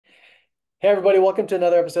Hey, everybody, welcome to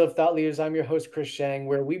another episode of Thought Leaders. I'm your host, Chris Shang,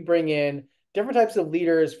 where we bring in different types of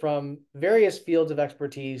leaders from various fields of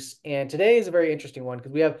expertise. And today is a very interesting one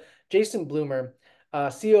because we have Jason Bloomer,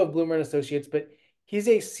 CEO of Bloomer and Associates, but he's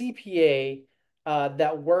a CPA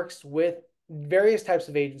that works with various types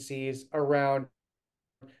of agencies around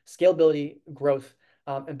scalability, growth,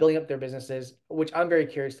 and building up their businesses, which I'm very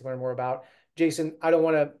curious to learn more about. Jason, I don't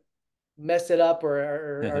want to mess it up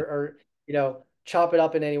or chop it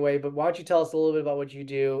up in any way, but why don't you tell us a little bit about what you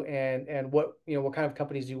do and what kind of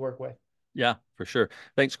companies you work with? Yeah, for sure.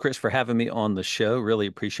 Thanks, Chris, for having me on the show. Really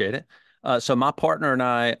appreciate it. So my partner and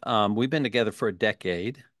I, we've been together for a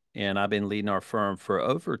decade, and I've been leading our firm for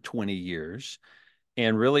over 20 years.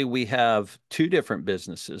 And really, we have two different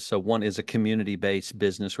businesses. So one is a community-based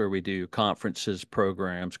business where we do conferences,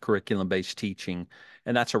 programs, curriculum-based teaching,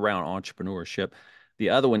 and that's around entrepreneurship. The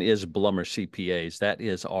other one is Blummer CPAs. That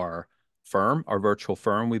is our firm, our virtual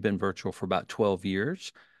firm. We've been virtual for about 12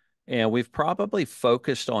 years. And we've probably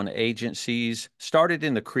focused on agencies, started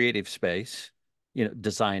in the creative space,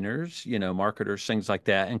 designers, marketers, things like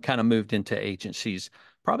that, and kind of moved into agencies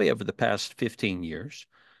probably over the past 15 years.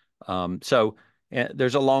 So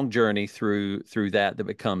there's a long journey through that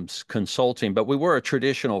becomes consulting. But we were a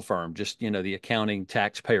traditional firm, just the accounting,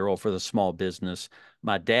 tax, payroll for the small business.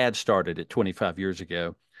 My dad started it 25 years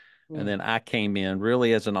ago. And Mm. then I came in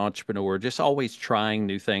really as an entrepreneur, just always trying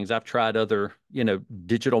new things. I've tried other,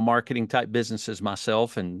 digital marketing type businesses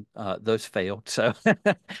myself, and those failed. So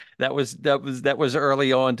that was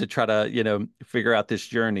early on to try to, figure out this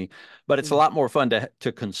journey. But it's a Mm. lot more fun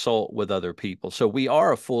to consult with other people. So we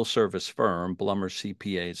are a full service firm,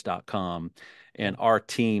 blummercpas.com, and our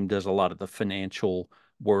team does a lot of the financial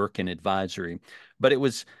work and advisory. But it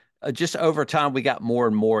was just over time, we got more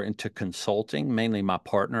and more into consulting. Mainly my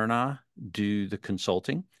partner and I do the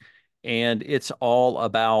consulting. And it's all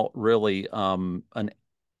about really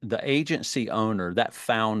the agency owner, that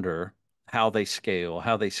founder, how they scale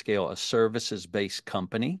a services-based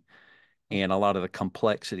company and a lot of the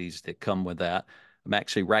complexities that come with that. I'm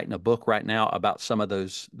actually writing a book right now about some of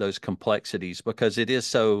those complexities because it is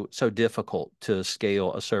so difficult to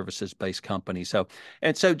scale a services-based company. So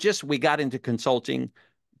just we got into consulting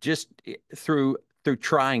just through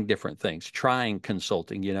trying different things, trying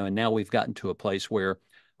consulting, and now we've gotten to a place where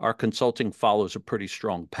our consulting follows a pretty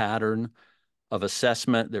strong pattern of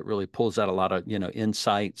assessment that really pulls out a lot of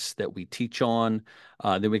insights that we teach on.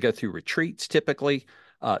 Then we go through retreats typically,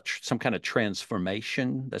 some kind of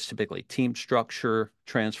transformation. That's typically team structure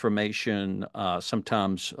transformation,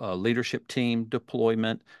 sometimes leadership team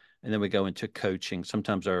deployment, and then we go into coaching.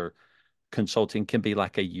 Sometimes our consulting can be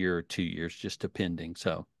like a year or 2 years, just depending.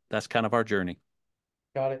 So that's kind of our journey.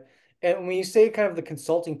 Got it. And when you say kind of the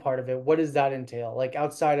consulting part of it, what does that entail? Like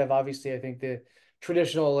outside of obviously, I think the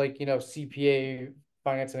traditional CPA,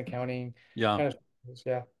 finance and accounting Yeah. kind of,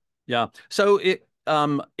 yeah, Yeah. So it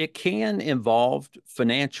can involve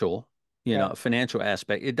financial, yeah. a financial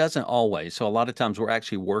aspect. It doesn't always. So a lot of times we're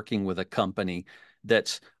actually working with a company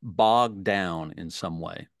that's bogged down in some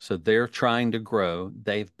way. So they're trying to grow,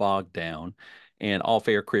 they've bogged down. And all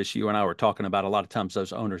fair, Chris, you and I were talking about a lot of times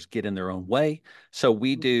those owners get in their own way. So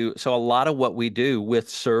a lot of what we do with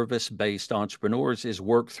service-based entrepreneurs is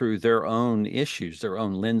work through their own issues, their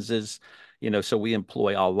own lenses. So we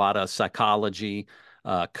employ a lot of psychology,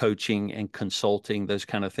 coaching and consulting, those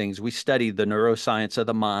kind of things. We study the neuroscience of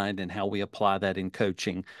the mind and how we apply that in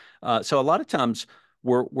coaching. So a lot of times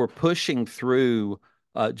we're pushing through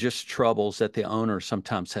just troubles that the owner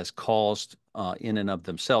sometimes has caused in and of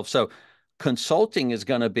themselves. So consulting is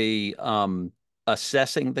going to be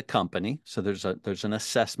assessing the company. So there's an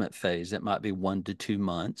assessment phase that might be 1 to 2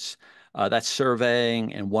 months. That's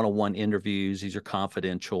surveying and one-on-one interviews. These are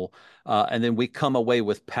confidential. And then we come away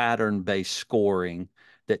with pattern-based scoring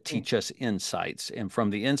that Mm. teach us insights. And from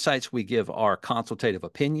the insights, we give our consultative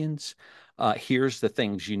opinions. Here's the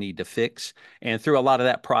things you need to fix. And through a lot of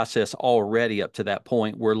that process already up to that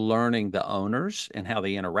point, we're learning the owners and how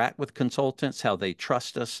they interact with consultants, how they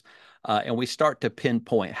trust us. And we start to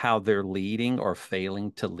pinpoint how they're leading or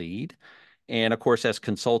failing to lead. And of course, as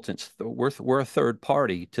consultants, we're a third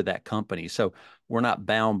party to that company. So we're not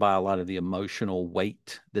bound by a lot of the emotional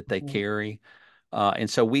weight that they Mm. carry. And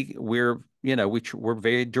so we're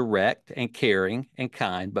very direct and caring and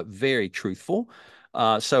kind, but very truthful.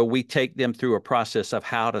 So we take them through a process of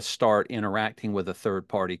how to start interacting with a third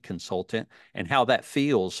party consultant and how that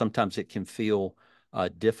feels. Sometimes it can feel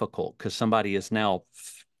difficult because somebody is now,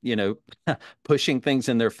 you know, pushing things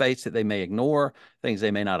in their face that they may ignore, things they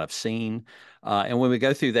may not have seen. And when we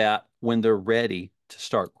go through that, when they're ready to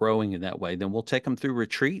start growing in that way, then we'll take them through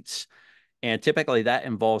retreats And typically that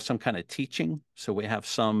involves some kind of teaching. So we have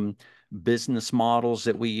some business models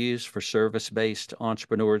that we use for service-based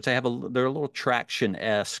entrepreneurs. They're a little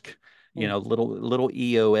traction-esque, Mm, little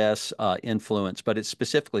EOS influence, but it's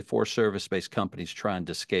specifically for service-based companies trying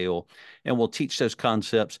to scale. And we'll teach those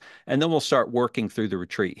concepts, and then we'll start working through the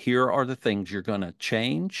retreat. Here are the things you're going to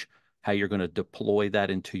change, how you're going to deploy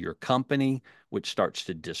that into your company, which starts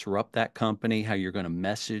to disrupt that company, how you're going to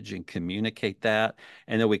message and communicate that.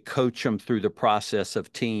 And then we coach them through the process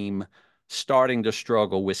of team starting to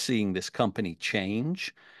struggle with seeing this company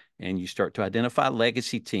change. And you start to identify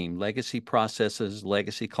legacy team, legacy processes,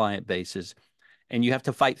 legacy client bases, and you have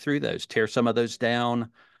to fight through those, tear some of those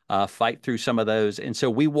down, fight through some of those. And so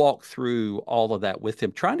we walk through all of that with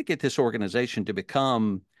him, trying to get this organization to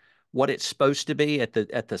become what it's supposed to be at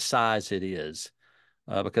the size it is,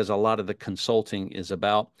 because a lot of the consulting is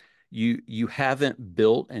about you haven't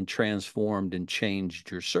built and transformed and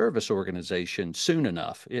changed your service organization soon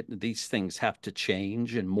enough. These things have to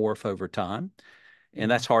change and morph over time, and mm-hmm.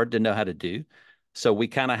 that's hard to know how to do. So we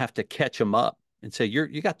kind of have to catch them up and say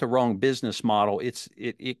you got the wrong business model.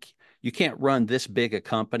 You can't run this big a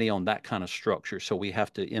company on that kind of structure. So we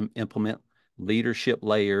have to implement leadership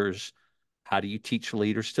layers. How do you teach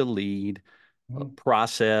leaders to lead? Mm-hmm.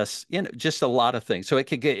 Process, just a lot of things. So it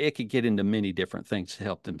could get into many different things to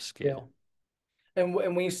help them Yeah. scale. And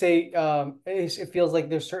when you say it feels like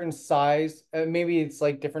there's certain size, maybe it's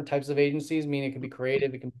like different types of agencies. I mean, it could be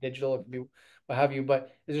creative, it can be digital, it could be what have you.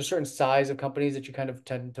 But is there a certain size of companies that you kind of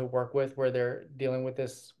tend to work with where they're dealing with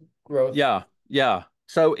this growth? Yeah, yeah.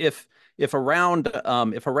 So if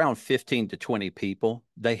around 15 to 20 people,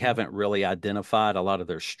 they Mhm. haven't really identified a lot of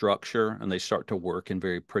their structure and they start to work in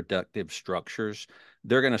very productive structures,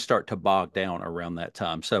 they're going to start to bog down around that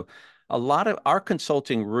time. So a lot of our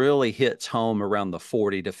consulting really hits home around the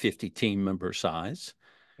 40 to 50 team member size.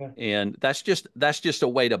 Yeah. And that's just a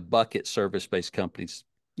way to bucket service-based companies,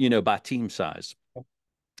 by team size.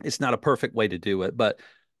 It's not a perfect way to do it, but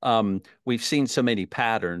we've seen so many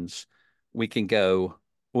patterns. We can go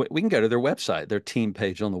we can go to their website, their team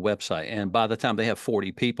page on the website, and by the time they have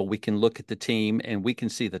 40 people, we can look at the team and we can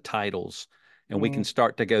see the titles, and we can Mm,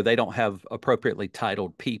 start to go, they don't have appropriately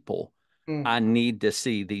titled people. mm, I need to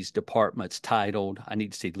see these departments titled. I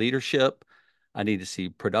need to see leadership. I need to see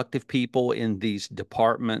productive people in these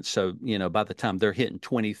departments. So, by the time they're hitting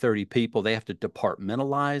 20, 30 people, they have to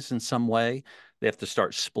departmentalize in some way. They have to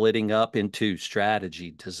start splitting up into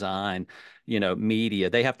strategy, design, media.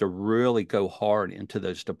 They have to really go hard into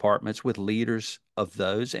those departments with leaders of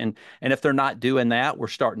those. And if they're not doing that, we're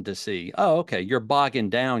starting to see, oh, okay, you're bogging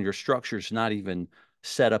down. Your structure's not even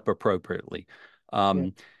set up appropriately. yeah.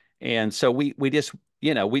 Um, and so we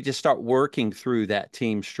just start working through that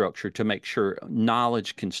team structure to make sure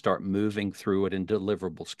knowledge can start moving through it and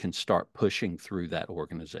deliverables can start pushing through that Yeah.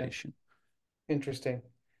 organization. Interesting.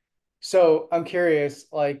 So I'm curious,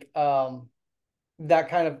 like that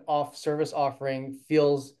kind of off service offering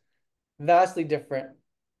feels vastly different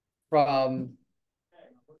from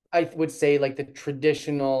I would say like the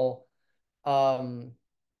traditional um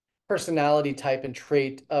personality type and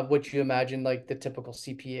trait of what you imagine like the typical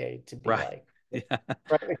CPA to be Right. like. Yeah.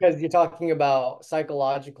 Right, because you're talking about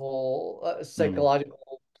Mm,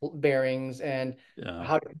 psychological bearings and yeah.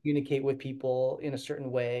 how to communicate with people in a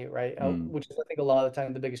certain way, right? Mm, Which is, I think, a lot of the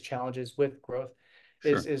time the biggest challenges with growth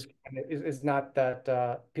sure. is not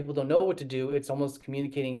that people don't know what to do. It's almost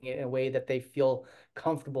communicating it in a way that they feel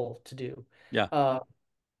comfortable to do. Yeah. Uh,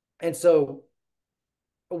 and so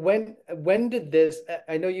when did this?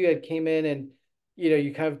 I know you had came in and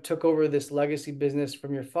you kind of took over this legacy business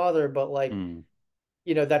from your father, but like Mm,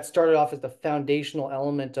 that started off as the foundational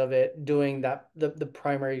element of it, doing that the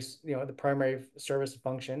primary, the primary service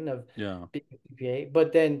function of yeah. being a CPA.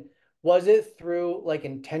 But then was it through like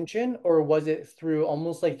intention or was it through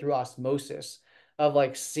almost like through osmosis of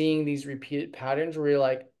like seeing these repeated patterns where you're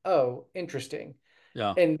like, oh, interesting.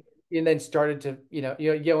 Yeah. And then started to, you know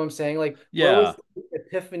what I'm saying? Like, where Yeah. was the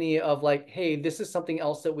epiphany of like, hey, this is something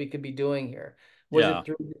else that we could be doing here? Was Yeah. it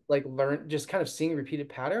through like just kind of seeing repeated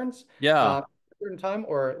patterns Yeah. at a certain time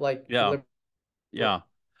or like Yeah. deliberate? Yeah.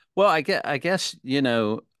 Well, I guess,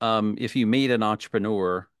 if you meet an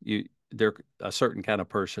entrepreneur, they're a certain kind of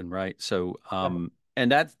person, right? So, Yeah.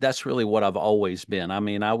 and that's really what I've always been. I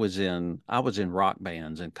mean, I was in rock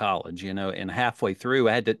bands in college, and halfway through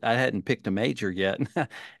I hadn't picked a major yet.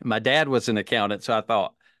 My dad was an accountant, so I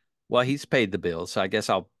thought, well, he's paid the bills, so I guess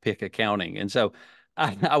I'll pick accounting. And so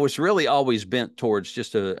I was really always bent towards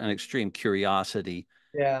just an extreme curiosity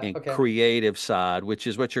Yeah. and Okay. creative side, which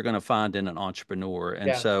is what you're going to find in an entrepreneur. And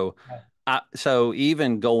Yeah. so Yeah. So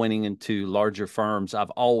even going into larger firms, I've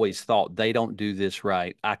always thought they don't do this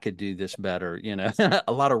right. I could do this better.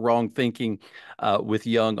 A lot of wrong thinking with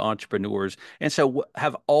young entrepreneurs, and so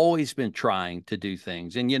have always been trying to do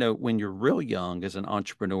things. And when you're real young as an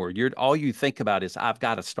entrepreneur, you're all you think about is I've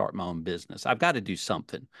got to start my own business. I've got to do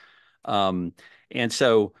something. Um, and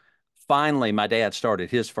so finally, my dad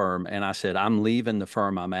started his firm, and I said, I'm leaving the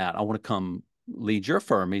firm I'm at. I want to come lead your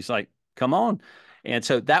firm. He's like, come on. And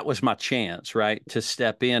so that was my chance, right, to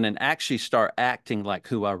step in and actually start acting like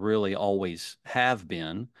who I really always have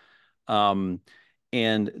been. Um,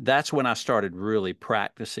 and that's when I started really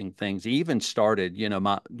practicing things. Even started,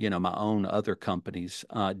 my own other companies.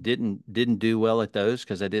 Didn't do well at those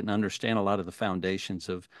because I didn't understand a lot of the foundations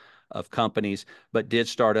of companies, but did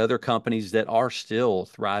start other companies that are still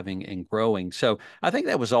thriving and growing. So I think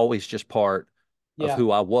that was always just part of Yeah,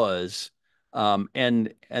 who I was.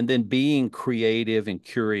 And then being creative and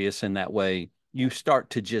curious in that way, you start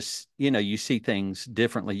to just, you see things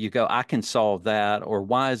differently. You go, I can solve that, or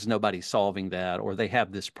why is nobody solving that, or they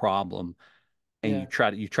have this problem, and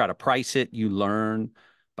yeah, you try to price it. You learn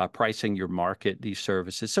by pricing your market these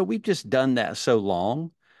services. So we've just done that so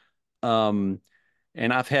long. Um,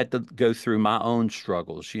 and I've had to go through my own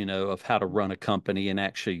struggles, of how to run a company and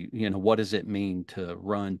actually, what does it mean to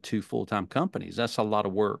run two full-time companies? That's a lot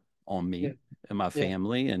of work on yeah, me and my yeah,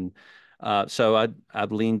 family. And so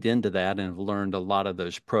I've leaned into that and have learned a lot of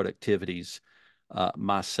those productivities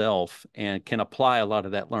myself and can apply a lot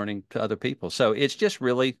of that learning to other people. So it's just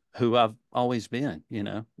really who I've always been,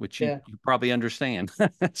 which you, yeah. you probably understand.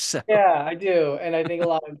 So Yeah, I do. And I think a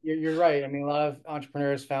lot of you're right. I mean, a lot of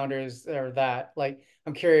entrepreneurs, founders are that. Like,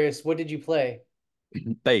 I'm curious, what did you play?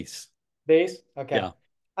 base. Bass? Okay. Yeah.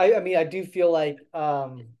 I mean, I do feel like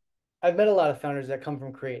I've met a lot of founders that come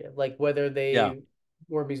from creative, like whether Yeah. they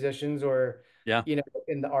were musicians or, Yeah.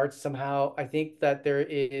 in the arts somehow. I think that there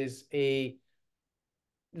is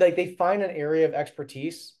like they find an area of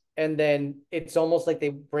expertise and then it's almost like they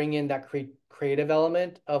bring in that creative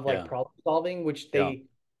element of like Yeah. problem solving, which Yeah.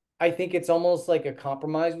 I think it's almost like a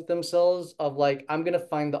compromise with themselves of like, I'm gonna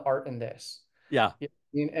find the art in this. Yeah. Yeah,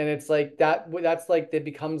 and it's like that's like it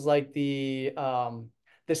becomes like the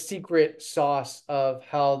secret sauce of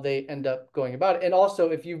how they end up going about it. And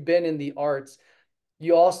also if you've been in the arts,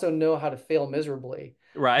 you also know how to fail miserably,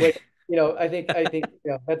 Right. which I think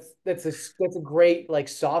that's a great like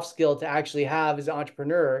soft skill to actually have as an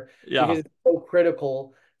entrepreneur Yeah. because it's so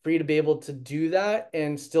critical for you to be able to do that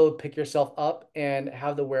and still pick yourself up and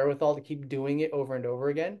have the wherewithal to keep doing it over and over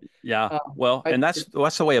again. Yeah. Well, I and that's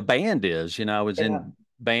the way a band is. I was Yeah, in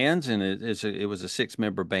bands, and it was a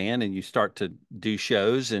six-member band, and you start to do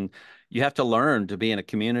shows, and you have to learn to be in a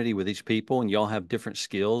community with these people, and you all have different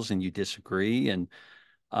skills, and you disagree, and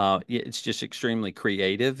it's just extremely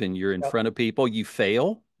creative, and you're in yep, front of people. You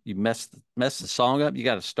fail, you mess the song up, you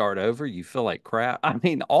got to start over. You feel like crap. I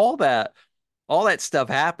mean, all that stuff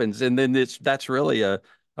happens, and then that's really a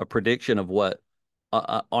prediction of what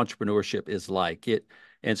entrepreneurship is like.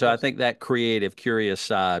 And so I yes, think that creative, curious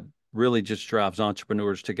side really just drives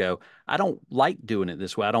entrepreneurs to go, I don't like doing it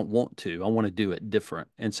this way. I don't want to. I want to do it different.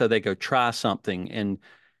 And so they go try something, and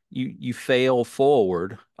you fail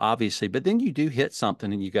forward, obviously, but then you do hit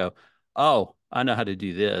something, and you go, oh, I know how to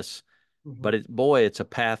do this. mhm. But it's a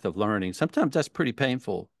path of learning. Sometimes that's pretty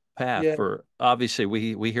painful path Yeah, for obviously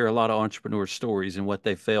we hear a lot of entrepreneur stories and what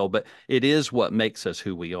they fail, but it is what makes us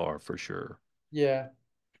who we are for sure. yeah.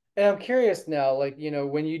 And I'm curious now, like,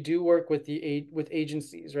 when you do work with with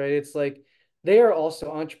agencies, right? It's like they are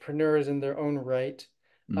also entrepreneurs in their own right.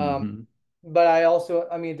 Um, Hmm. but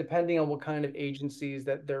I mean, depending on what kind of agencies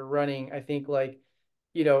that they're running, I think like,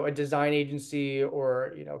 a design agency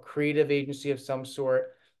or, creative agency of some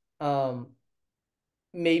sort, um,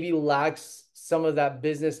 maybe lacks some of that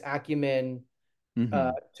business acumen Hmm.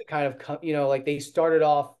 to kind of come, like they started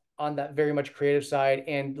off on that very much creative side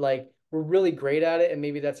and like were really great at it. And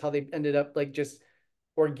maybe that's how they ended up like just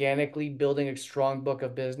organically building a strong book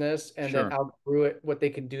of business and then Sure. outgrew it what they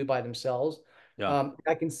could do by themselves. Yeah.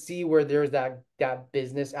 I can see where there's that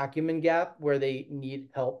business acumen gap where they need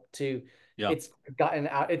help to Yeah. it's gotten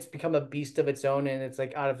out, it's become a beast of its own and it's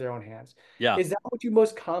like out of their own hands. Yeah. Is that what you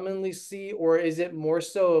most commonly see, or is it more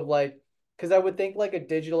so of like because I would think like a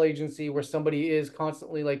digital agency where somebody is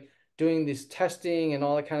constantly like doing this testing and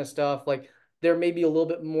all that kind of stuff, like they're maybe a little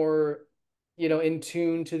bit more, in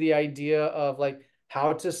tune to the idea of like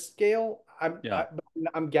how to scale. Yeah.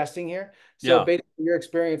 I'm guessing here. So Yeah. based on your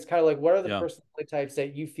experience, kind of like what are the Yeah. personality types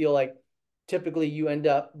that you feel like typically you end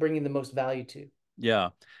up bringing the most value to? Yeah.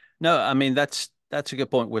 No, I mean that's a good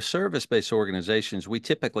point. With service-based organizations, we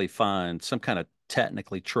typically find some kind of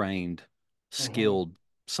technically trained Hmm. skilled,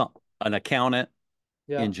 some an accountant,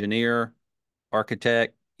 Yeah. engineer,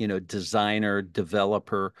 architect, designer,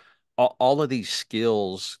 developer, all of these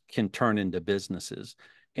skills can turn into businesses.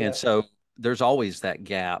 And Yeah. so there's always that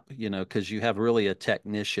gap, because you have really a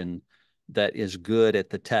technician that is good at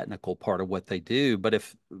the technical part of what they do. But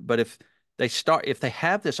if if they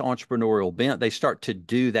have this entrepreneurial bent, they start to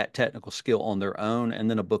do that technical skill on their own, and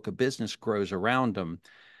then a book of business grows around them,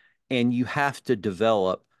 and you have to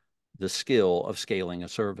develop the skill of scaling a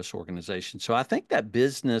service organization. So I think that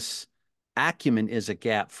business acumen is a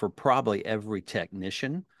gap for probably every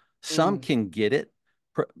technician. Some Mm. can get it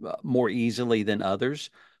more easily than others,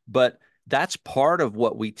 but that's part of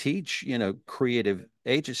what we teach, creative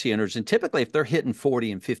agency owners. And typically if they're hitting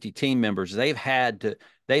 40 and 50 team members, they've had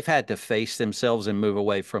to face themselves and move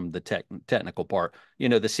away from the technical part.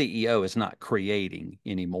 The CEO is not creating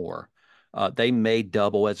anymore. They may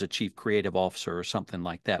double as a chief creative officer or something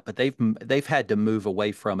like that, but they've had to move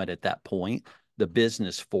away from it at that point. The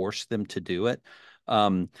business forced them to do it.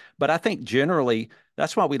 Um, but I think generally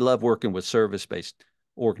that's why we love working with service-based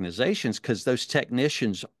organizations, because those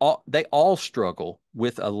technicians they all struggle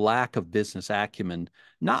with a lack of business acumen,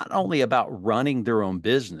 not only about running their own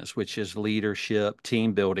business, which is leadership,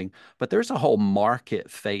 team building, but there's a whole market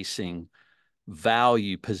facing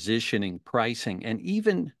value, positioning, pricing, and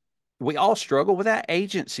even we all struggle with that.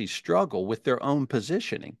 Agencies struggle with their own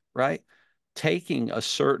positioning, right? Taking a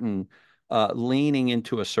certain, leaning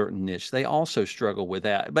into a certain niche. They also struggle with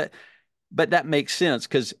that. But that makes sense,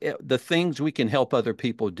 because the things we can help other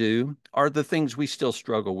people do are the things we still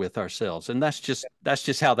struggle with ourselves, and that's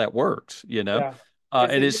just how that works, Yeah.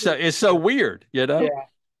 and it's so Yeah. weird, Yeah.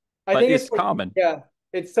 I but think it's it's like, common. yeah,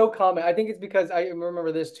 it's so common. I think it's because I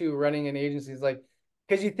remember this too, running an agency is like,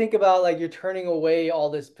 because you think about like you're turning away all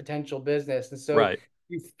this potential business. And so Right.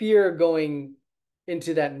 you fear going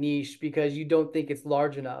into that niche because you don't think it's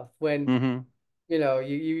large enough when, Hmm.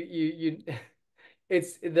 you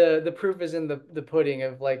it's the proof is in the pudding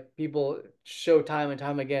of like people show time and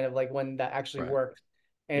time again of like when that actually Right. works.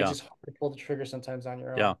 And it's Yeah. just hard to pull the trigger sometimes on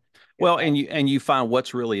your Yeah. own. Get Well, that. and you find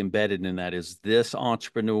what's really embedded in that is this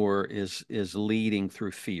entrepreneur is leading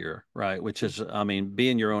through fear, right? Which is, I mean,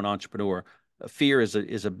 being your own entrepreneur, fear is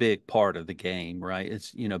a big part of the game, right?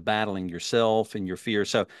 It's, battling yourself and your fear.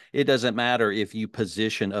 So it doesn't matter if you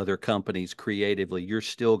position other companies creatively, you're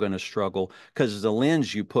still going to struggle, because the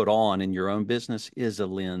lens you put on in your own business is a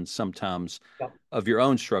lens sometimes Yeah. of your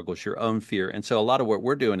own struggles, your own fear. And so a lot of what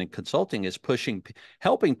we're doing in consulting is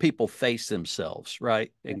helping people face themselves,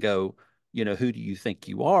 right? And go, who do you think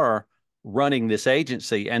you are running this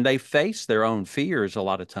agency? And they face their own fears a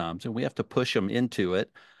lot of times, and we have to push them into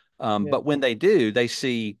it. Yeah. But when they do, they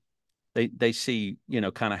see,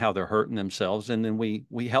 kind of how they're hurting themselves, and then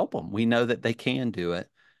we help them. We know that they can do it.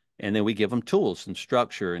 And then we give them tools and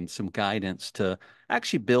structure and some guidance to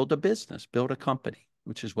actually build a business, build a company,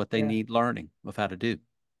 which is what they Yeah. need learning of how to do.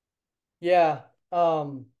 Yeah.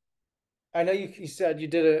 I know you said you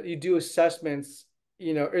do assessments,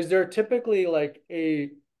 is there typically like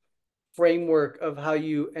a framework of how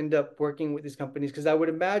you end up working with these companies? Because I would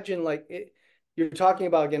imagine like you're talking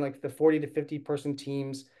about again like the 40 to 50 person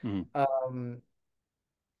teams. Mhm. Um,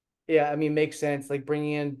 yeah, I mean, makes sense. Like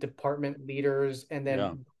bringing in department leaders and Yeah.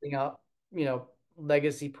 then bring out,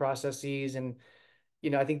 legacy processes. And,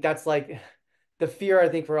 I think that's like the fear, I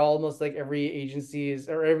think, for almost like every agency is,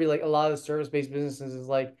 or every, like a lot of service-based businesses is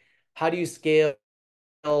like, how do you scale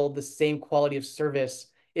the same quality of service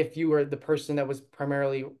if you were the person that was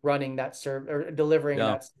primarily running that serve or delivering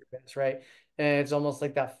Yeah. that service, right? And it's almost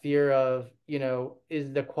like that fear of,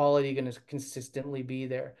 is the quality going to consistently be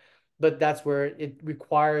there? But that's where it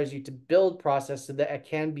requires you to build process so that it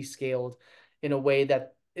can be scaled in a way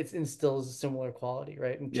that it instills a similar quality,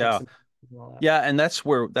 right? And checks Yeah. and all that. Yeah. And that's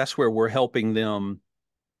where we're helping them.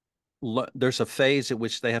 There's a phase at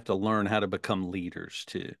which they have to learn how to become leaders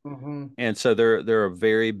too. Hmm. And so there are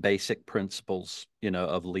very basic principles,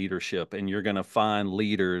 of leadership. And you're going to find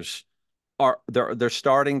leaders they're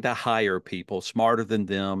starting to hire people smarter than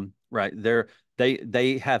them, right?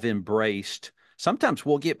 They have embraced. Sometimes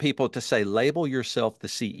we'll get people to say, label yourself the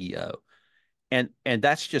CEO. And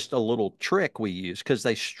that's just a little trick we use, because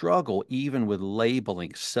they struggle even with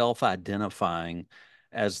labeling, self-identifying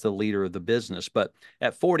as the leader of the business. But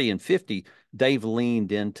at 40 and 50, they've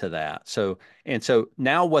leaned into that. So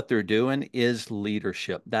now what they're doing is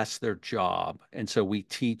leadership. That's their job. And so we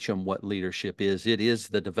teach them what leadership is. It is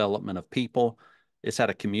the development of people. It's how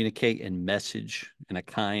to communicate and message in a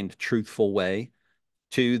kind, truthful way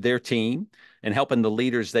to their team, and helping the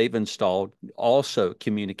leaders they've installed also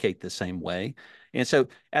communicate the same way. And so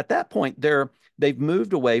at that point, they've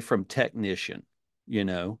moved away from technician,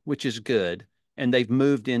 which is good. And they've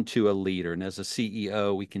moved into a leader. And as a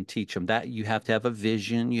CEO, we can teach them that you have to have a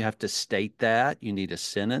vision. You have to state that. You need a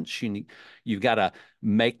sentence. You've got to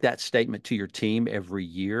make that statement to your team every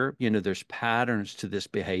year. There's patterns to this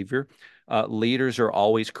behavior. Leaders are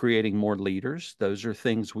always creating more leaders. Those are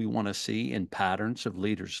things we want to see in patterns of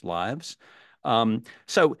leaders' lives.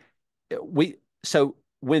 So we so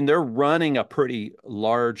when they're running a pretty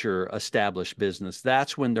larger established business,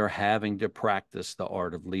 that's when they're having to practice the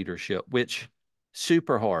art of leadership, which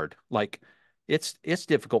super hard. Like it's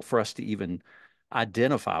difficult for us to even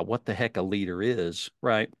identify what the heck a leader is,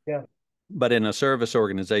 right? Yeah. But in a service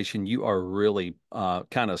organization, you are really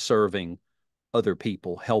kind of serving other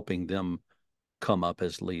people, helping them come up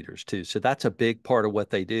as leaders too. So that's a big part of what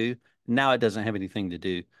they do. Now it doesn't have anything to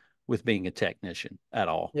do with being a technician at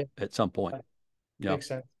all Yeah. at some point. Yeah. Makes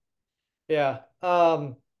sense. Yeah.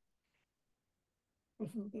 I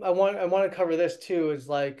want to cover this too, is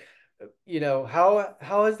like, how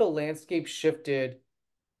has the landscape shifted?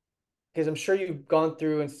 Because I'm sure you've gone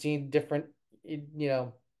through and seen different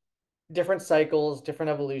cycles, different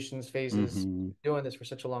evolutions, phases, Hmm. doing this for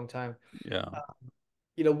such a long time. Yeah.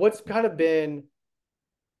 Uh, what's kind of been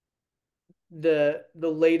the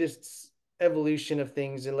latest evolution of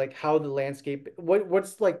things, and like how the landscape,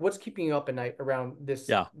 what's keeping you up at night around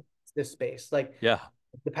Yeah. this space? Like Yeah.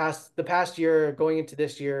 the past year, going into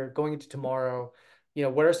this year, going into tomorrow,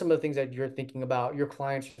 what are some of the things that you're thinking about, your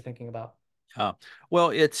clients are thinking about? Yeah. Well,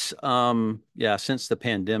 it's yeah, since the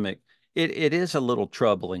pandemic, it is a little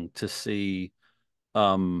troubling to see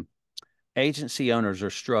um agency owners are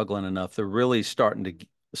struggling enough. They're really starting to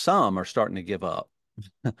some are starting to give up.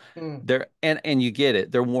 Mm, And you get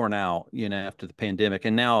it. They're worn out, after the pandemic.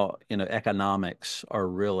 And now, economics are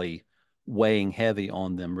really weighing heavy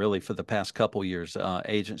on them, really, for the past couple years.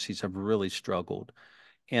 Agencies have really struggled.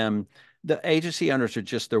 And the agency owners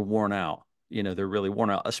they're worn out. They're really worn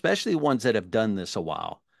out, especially ones that have done this a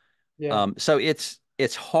while. yeah, So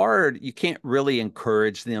it's hard. You can't really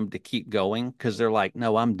encourage them to keep going because they're like,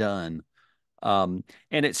 no, I'm done. And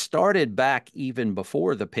it started back even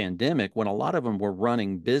before the pandemic when a lot of them were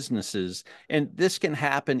running businesses. And this can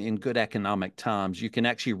happen in good economic times. You can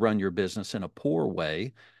actually run your business in a poor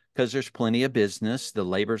way because there's plenty of business. The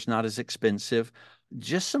labor's not as expensive.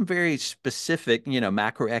 Just some very specific,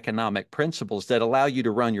 macroeconomic principles that allow you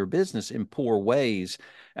to run your business in poor ways.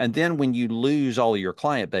 And then when you lose all of your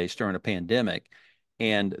client base during a pandemic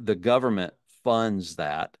and the government funds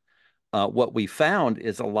that, what we found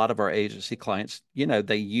is a lot of our agency clients,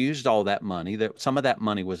 they used all that money. That some of that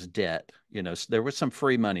money was debt. So there was some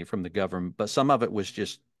free money from the government, but some of it was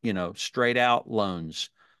just, straight out loans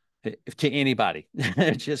to anybody.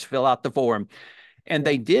 Just fill out the form. And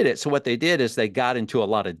yeah, they did it. So what they did is they got into a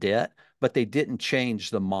lot of debt, but they didn't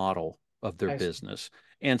change the model of their I see. business.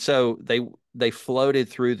 And so they floated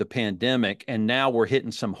through the pandemic, and now we're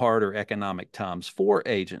hitting some harder economic times for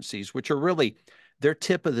agencies, which are really their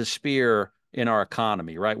tip of the spear in our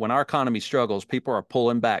economy, right? When our economy struggles, people are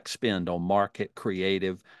pulling back spend on market,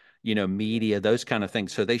 creative, media, those kind of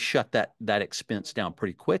things. So they shut that expense down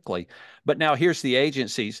pretty quickly. But now here's the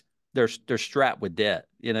agencies, they're strapped with debt.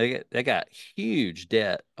 They got huge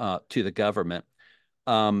debt to the government.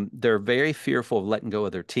 They're very fearful of letting go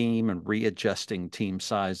of their team and readjusting team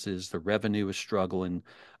sizes. The revenue is struggling.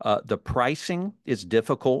 The pricing is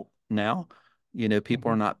difficult now.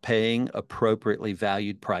 People are Mhm. not paying appropriately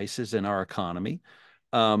valued prices in our economy.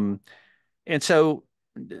 Um, and so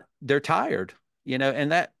they're tired,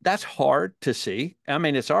 and that's hard to see. I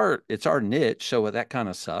mean, it's our niche, so that kind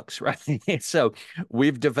of sucks, right? So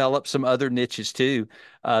we've developed some other niches too,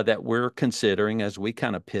 that we're considering as we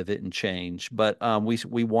kind of pivot and change. But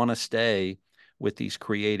we want to stay with these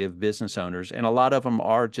creative business owners, and a lot of them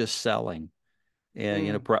are just selling.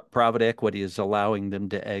 And Mm, private equity is allowing them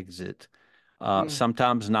to exit. mm,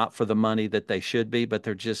 Sometimes not for the money that they should be, but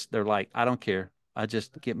they're like, I don't care. I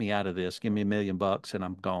just get me out of this. Give me $1 million and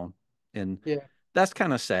I'm gone. And yeah, that's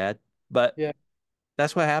kind of sad, but yeah,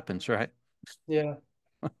 that's what happens, right? yeah.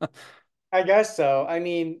 I guess so. I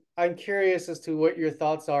mean, I'm curious as to what your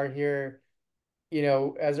thoughts are here,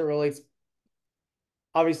 as it relates,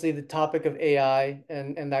 obviously, the topic of AI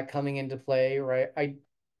and that coming into play, right?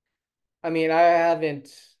 I mean, I haven't.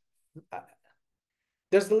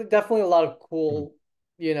 There's definitely a lot of Mhm. cool,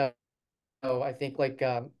 I think like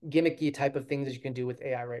gimmicky type of things that you can do with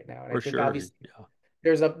AI right now, and I For think sure. obviously Yeah.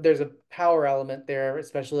 there's a power element there,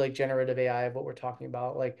 especially like generative AI of what we're talking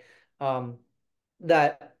about, like um,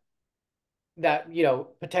 that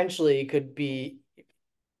potentially could be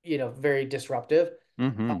very disruptive.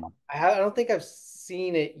 Hmm. I don't think I've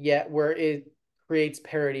seen it yet where it creates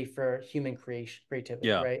parity for human creativity,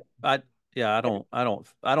 Yeah. right? I yeah,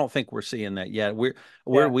 I don't think we're seeing that yet.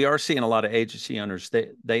 Yeah, We are seeing a lot of agency owners.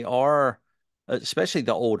 They are, especially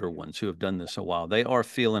the older ones who have done this a while, they are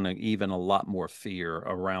feeling even a lot more fear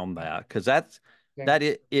around that because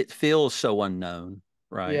yeah, it feels so unknown,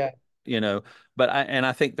 right? yeah, You know, but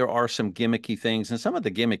I think there are some gimmicky things, and some of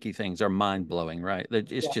the gimmicky things are mind blowing, right?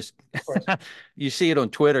 It's yeah, just of course. you see it on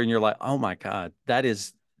Twitter and you're like, oh my God, that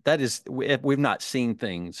is we've not seen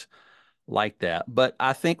things like that. But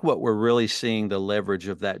I think what we're really seeing the leverage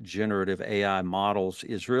of that generative AI models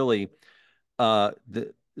is really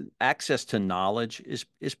the access to knowledge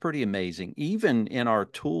is pretty amazing. Even in our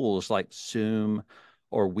tools like Zoom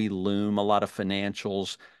or we Loom, a lot of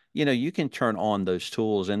financials, you can turn on those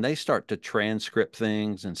tools and they start to transcript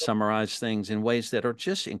things and summarize things in ways that are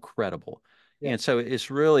just incredible. Yeah, And so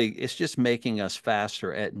it's just making us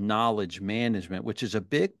faster at knowledge management, which is a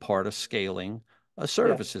big part of scaling a yeah,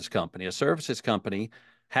 services company. A services company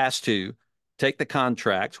has to take the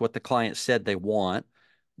contracts, what the client said they want,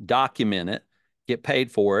 document it, get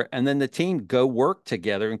paid for it, and then the team go work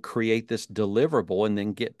together and create this deliverable and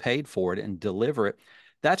then get paid for it and deliver it.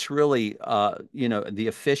 That's really, the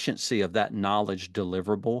efficiency of that knowledge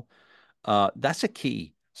deliverable, that's a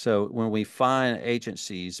key. So when we find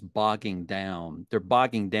agencies bogging down, they're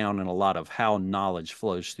bogging down in a lot of how knowledge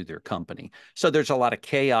flows through their company. So there's a lot of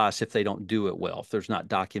chaos if they don't do it well. If there's not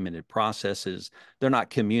documented processes, they're not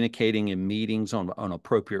communicating in meetings on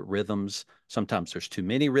appropriate rhythms. Sometimes there's too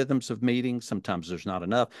many rhythms of meetings. Sometimes there's not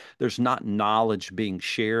enough. There's not knowledge being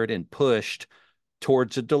shared and pushed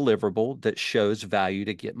towards a deliverable that shows value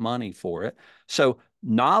to get money for it. So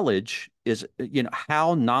knowledge is,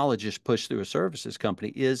 how knowledge is pushed through a services company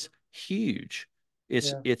is huge. It's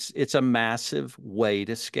yeah, it's it's a massive way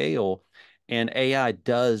to scale. And AI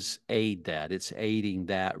does aid that. It's aiding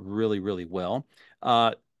that really, really well.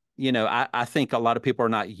 Uh, I think a lot of people are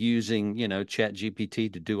not using, Chat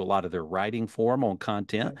GPT to do a lot of their writing for them on yeah,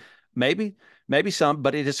 content. Maybe, maybe some,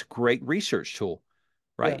 but it is a great research tool,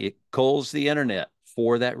 right? yeah, It culls the internet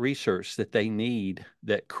for that research that they need,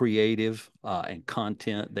 that creative and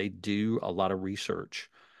content. They do a lot of research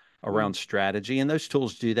mm, around strategy, and those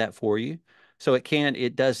tools do that for you. So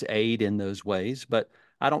it does aid in those ways, but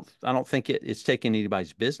I don't think it's taking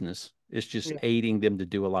anybody's business. It's just yeah, aiding them to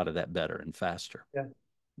do a lot of that better and faster. yeah,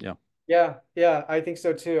 Yeah. yeah, yeah. I think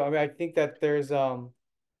so too. I mean, I think that there's definitely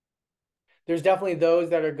those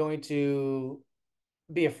that are going to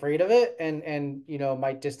be afraid of it and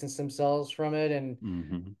might distance themselves from it and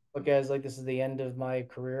Hmm. look as like this is the end of my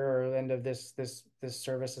career or end of this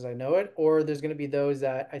service as I know it. Or there's going to be those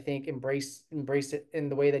that I think embrace it in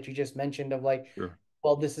the way that you just mentioned of like, Sure.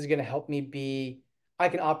 well, this is going to help me be, I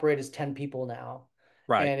can operate as 10 people now,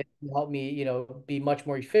 Right. and it can help me, be much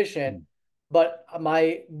more efficient. Mm. But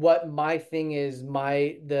my thing is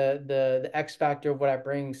the X factor of what I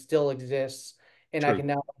bring still exists, and I True. can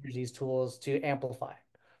now use these tools to amplify,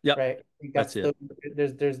 Yep. right? I think That's that's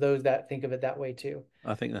it. there's those that think of it that way too.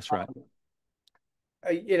 I think that's right.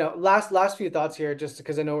 Last few thoughts here, just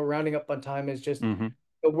because I know we're rounding up on time, is just Hmm.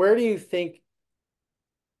 where do you think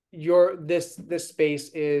this space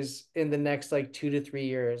is in the next like 2 to 3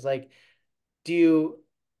 years? Like, do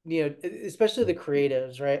especially the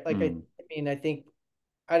creatives, right? Like, Mm. I mean, I think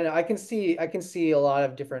I don't know. I can see a lot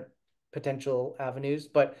of different potential avenues,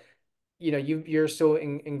 but you're so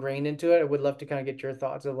ingrained into it. I would love to kind of get your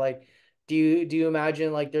thoughts of like, do you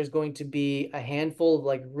imagine like there's going to be a handful of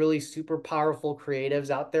like really super powerful creatives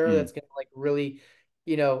out there Mm. that's going to like really,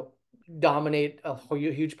 you know, dominate a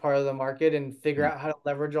huge part of the market and figure Mm. out how to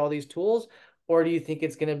leverage all these tools? Or do you think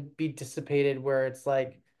it's going to be dissipated where it's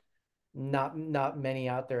like not many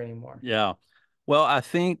out there anymore? Yeah. Well, I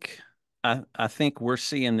think we're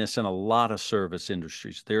seeing this in a lot of service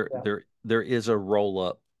industries. There Yeah, there there is a roll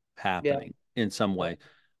up yeah, happening in some yeah,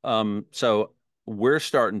 way. So we're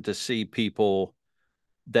starting to see people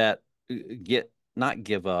that get not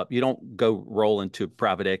give up. You don't go roll into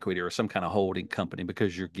private equity or some kind of holding company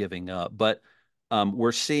because you're giving up, but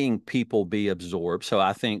we're seeing people be absorbed. So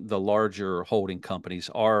I think the larger holding companies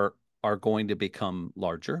are going to become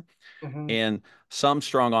larger. hmm, And some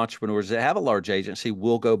strong entrepreneurs that have a large agency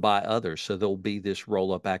will go buy others. So there'll be this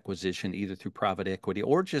roll up acquisition either through private equity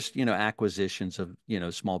or just, acquisitions of,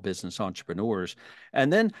 small business entrepreneurs.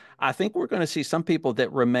 And then I think we're going to see some people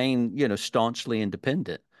that remain, staunchly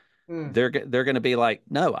independent. mm, They're going to be like,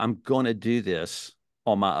 no, I'm going to do this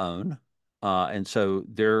on my own. And so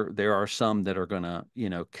there are some that are going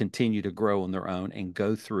to, continue to grow on their own and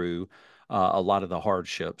go through a lot of the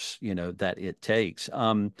hardships, that it takes.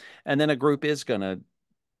 And then a group is going to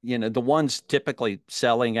the ones typically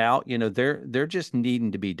selling out, they're just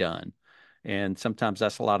needing to be done. And sometimes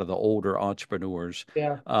that's a lot of the older entrepreneurs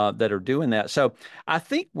Yeah. that are doing that. So I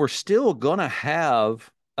think we're still going to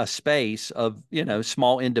have a space of,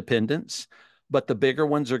 small independents, but the bigger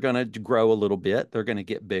ones are going to grow a little bit. They're going to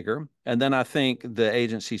get bigger. And then I think the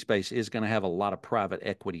agency space is going to have a lot of private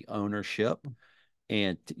equity ownership.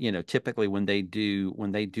 And typically when they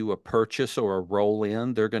do a purchase or a roll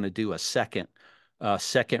in, they're going to do a second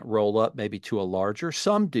roll up, maybe to a larger.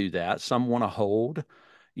 Some do that. Some want to hold,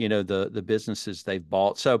 the businesses they've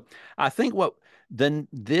bought. So I think what then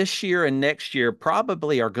this year and next year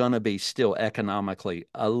probably are going to be still economically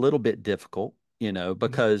a little bit difficult, Mhm.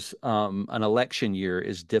 because an election year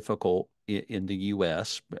is difficult in the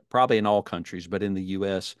U.S., probably in all countries, but in the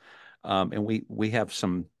U.S. And we have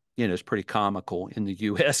some, it's pretty comical in the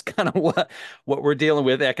U.S. kind of what we're dealing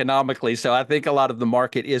with economically. So I think a lot of the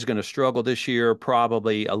market is going to struggle this year,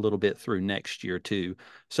 probably a little bit through next year too.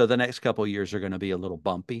 So the next couple of years are going to be a little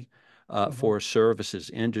bumpy Mhm. for services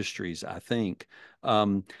industries, I think.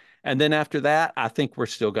 Um, and then after that, I think we're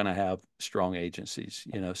still going to have strong agencies,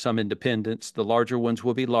 some independents. The larger ones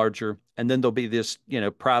will be larger. And then there'll be this,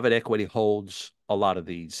 private equity holds a lot of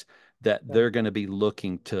these that Yeah. they're going to be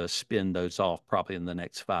looking to spin those off probably in the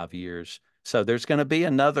next 5 years. So there's going to be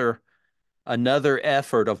another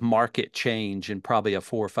effort of market change in probably a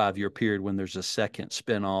 4 or 5 year period when there's a second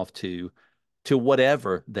spinoff to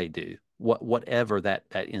whatever they do, whatever that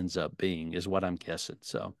ends up being is what I'm guessing.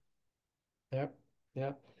 So Yep.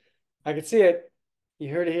 Yep. I could see it. You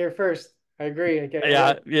heard it here first. I agree. I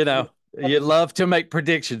yeah, love you love to make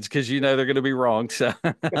predictions because they're going to be wrong. So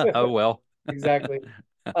oh well. exactly.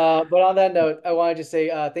 But on that note, I wanted to say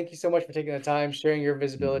thank you so much for taking the time, sharing your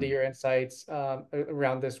visibility, Mhm. your insights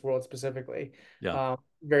around this world specifically. Yeah.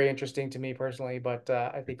 Very interesting to me personally, but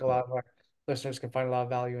I Very think a cool. lot of our listeners can find a lot of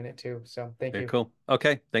value in it too. So thank Very you. Of cool.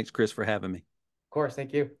 Okay. Thanks, Chris, for having me. course,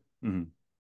 thank you. Mhm.